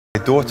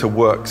My daughter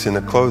works in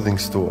a clothing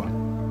store.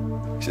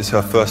 It's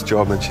her first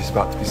job and she's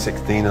about to be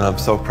 16, and I'm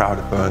so proud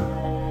of her.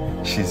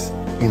 And she's,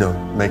 you know,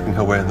 making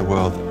her way in the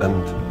world.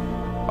 And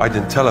I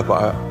didn't tell her,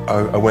 but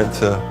I went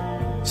to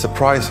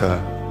surprise her.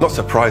 Not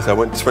surprise her,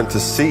 I just went to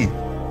see.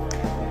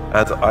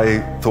 And I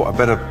thought I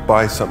better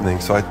buy something.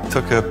 So I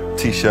took a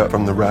t-shirt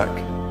from the rack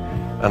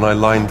and I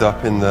lined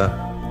up in the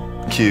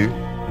queue.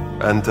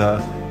 And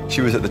she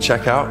was at the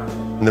checkout.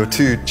 And there were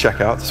two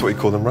checkouts, that's what you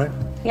call them, right?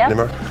 Yeah.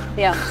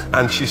 Yeah.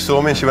 And she saw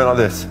me and she went like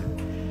this.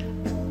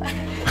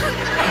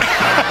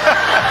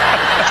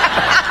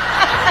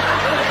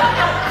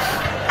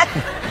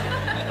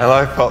 And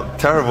I felt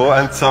terrible,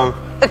 and so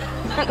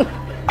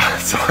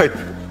I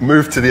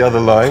moved to the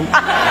other line,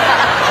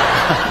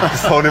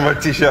 just holding my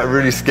t-shirt,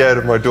 really scared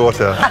of my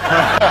daughter.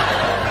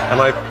 And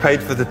I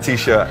paid for the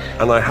t-shirt,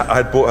 and I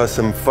had bought her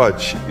some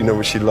fudge, you know,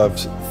 which she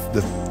loves,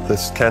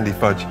 this candy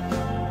fudge.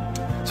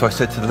 So I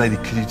said to the lady,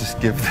 could you just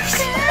give this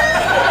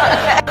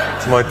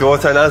to my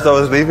daughter? And as I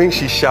was leaving,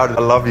 she shouted,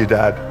 I love you,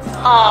 Dad.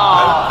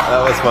 Aww. And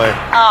that was my...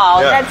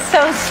 Oh, yeah. That's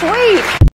so sweet.